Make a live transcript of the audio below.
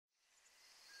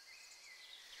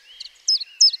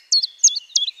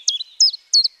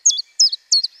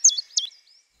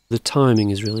The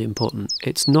timing is really important.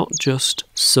 It's not just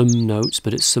some notes,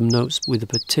 but it's some notes with a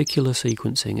particular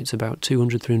sequencing. It's about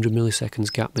 200-300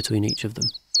 milliseconds gap between each of them.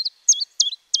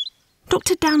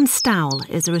 Dr. Dan Stowell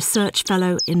is a research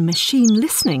fellow in machine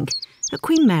listening at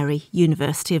Queen Mary,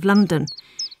 University of London.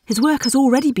 His work has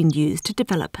already been used to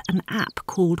develop an app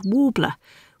called Warblr,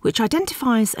 which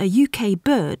identifies a UK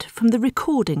bird from the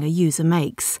recording a user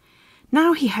makes.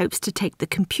 Now he hopes to take the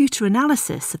computer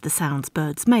analysis of the sounds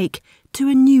birds make to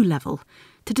a new level,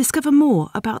 to discover more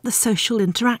about the social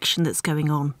interaction that's going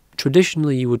on.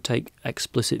 Traditionally, you would take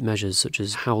explicit measures such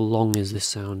as how long is this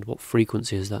sound, what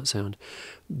frequency is that sound.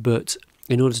 But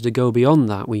in order to go beyond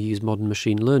that, we use modern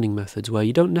machine learning methods where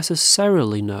you don't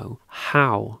necessarily know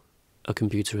how a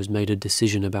computer has made a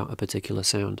decision about a particular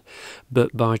sound.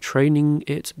 But by training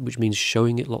it, which means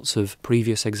showing it lots of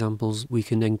previous examples, we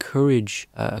can encourage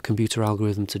a computer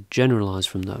algorithm to generalise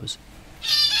from those.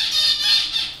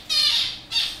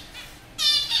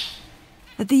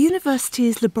 At the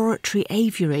university's laboratory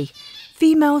aviary,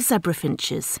 female zebra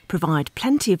finches provide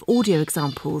plenty of audio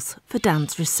examples for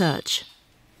Dan's research.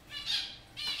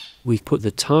 We put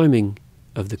the timing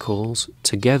of the calls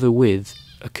together with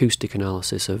acoustic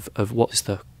analysis of what's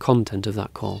the content of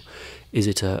that call. Is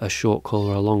it a short call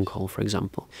or a long call, for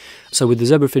example? So with the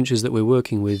zebra finches that we're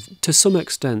working with, to some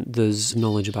extent there's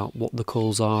knowledge about what the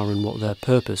calls are and what their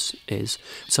purpose is.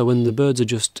 So when the birds are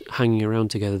just hanging around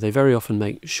together, they very often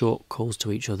make short calls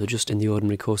to each other just in the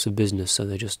ordinary course of business, so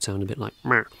they just sound a bit like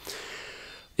meh.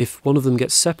 If one of them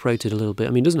gets separated a little bit, I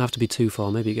mean, it doesn't have to be too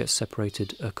far, maybe it gets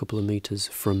separated a couple of metres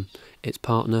from its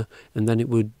partner, and then it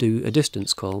would do a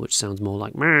distance call, which sounds more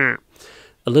like meh.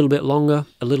 A little bit longer,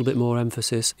 a little bit more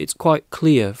emphasis. It's quite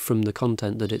clear from the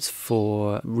content that it's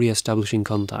for re-establishing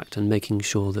contact and making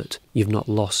sure that you've not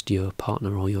lost your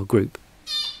partner or your group.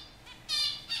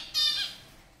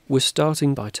 We're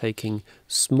starting by taking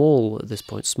at this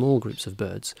point, small groups of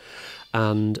birds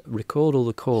and record all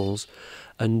the calls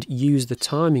and use the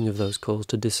timing of those calls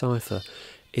to decipher,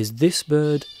 is this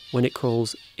bird, when it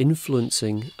calls,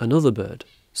 influencing another bird?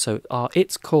 So are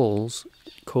its calls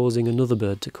causing another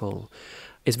bird to call?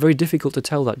 It's very difficult to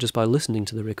tell that just by listening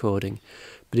to the recording,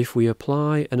 but if we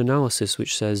apply an analysis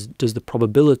which says, does the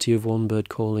probability of one bird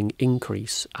calling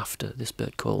increase after this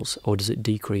bird calls, or does it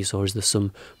decrease, or is there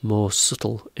some more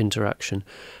subtle interaction,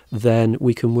 then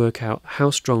we can work out how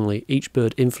strongly each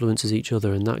bird influences each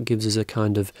other, and that gives us a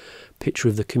kind of picture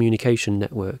of the communication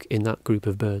network in that group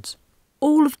of birds.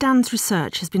 All of Dan's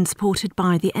research has been supported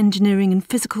by the Engineering and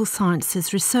Physical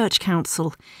Sciences Research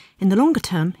Council. In the longer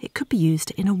term, it could be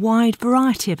used in a wide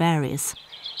variety of areas.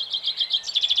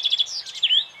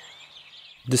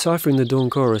 Deciphering the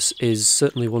dawn chorus is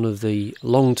certainly one of the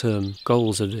long-term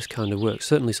goals of this kind of work,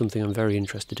 certainly something I'm very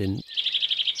interested in.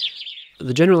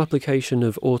 The general application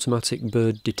of automatic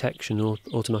bird detection or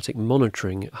automatic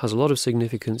monitoring has a lot of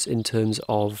significance in terms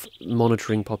of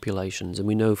monitoring populations. And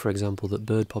we know, for example, that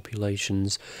bird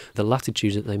populations, the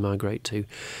latitudes that they migrate to,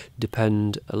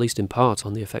 depend, at least in part,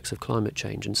 on the effects of climate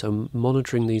change. And so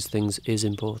monitoring these things is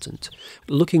important.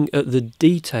 Looking at the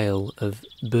detail of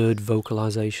bird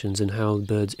vocalizations and how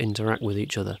birds interact with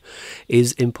each other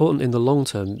is important in the long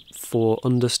term for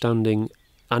understanding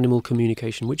animal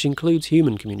communication, which includes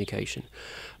human communication.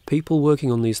 People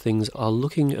working on these things are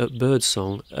looking at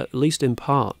birdsong, at least in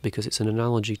part because it's an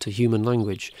analogy to human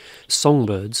language.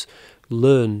 Songbirds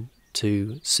learn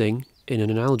to sing in an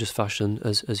analogous fashion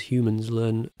as humans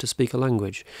learn to speak a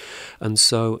language. And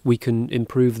so we can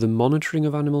improve the monitoring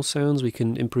of animal sounds, we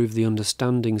can improve the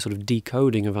understanding, sort of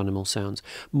decoding of animal sounds.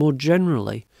 More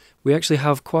generally, we actually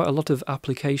have quite a lot of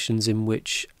applications in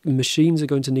which machines are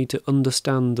going to need to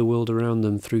understand the world around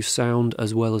them through sound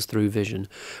as well as through vision,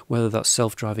 whether that's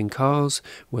self-driving cars,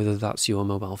 whether that's your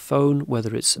mobile phone,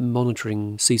 whether it's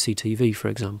monitoring CCTV, for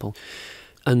example.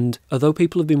 And although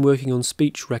people have been working on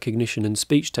speech recognition and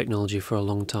speech technology for a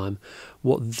long time,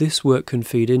 what this work can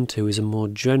feed into is a more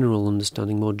general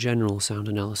understanding, more general sound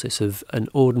analysis of an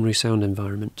ordinary sound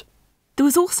environment. There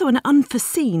was also an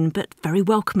unforeseen but very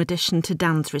welcome addition to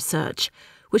Dan's research,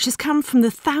 which has come from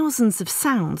the thousands of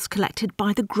sounds collected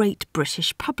by the great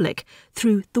British public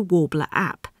through the Warblr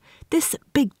app. This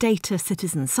big data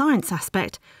citizen science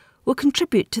aspect will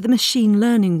contribute to the machine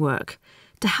learning work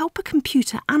to help a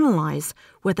computer analyse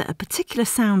whether a particular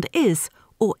sound is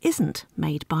or isn't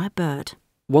made by a bird.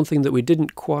 One thing that we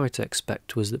didn't quite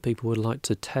expect was that people would like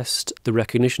to test the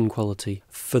recognition quality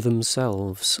for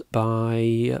themselves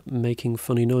by making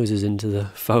funny noises into the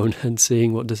phone and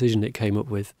seeing what decision it came up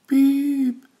with.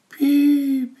 Beep,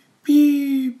 beep,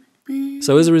 beep, beep.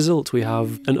 So as a result, we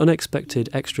have an unexpected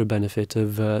extra benefit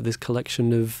of this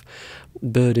collection of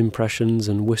bird impressions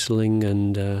and whistling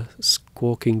and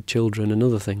squawking children and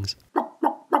other things.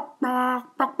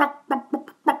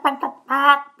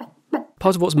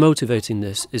 Part of what's motivating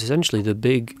this is essentially the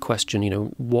big question,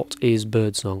 what is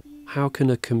birdsong? How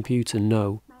can a computer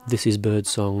know this is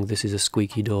birdsong, this is a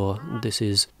squeaky door, this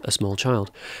is a small child?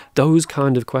 Those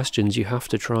kind of questions you have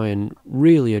to try and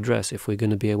really address if we're going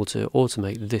to be able to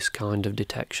automate this kind of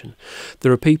detection.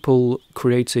 There are people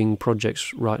creating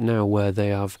projects right now where they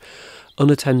have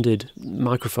unattended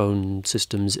microphone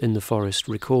systems in the forest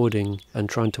recording and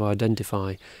trying to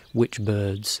identify which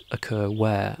birds occur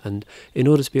where. And in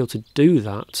order to be able to do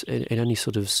that in any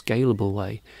sort of scalable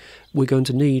way, we're going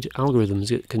to need algorithms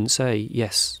that can say,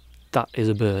 yes, that is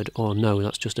a bird, or no,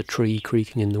 that's just a tree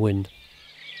creaking in the wind.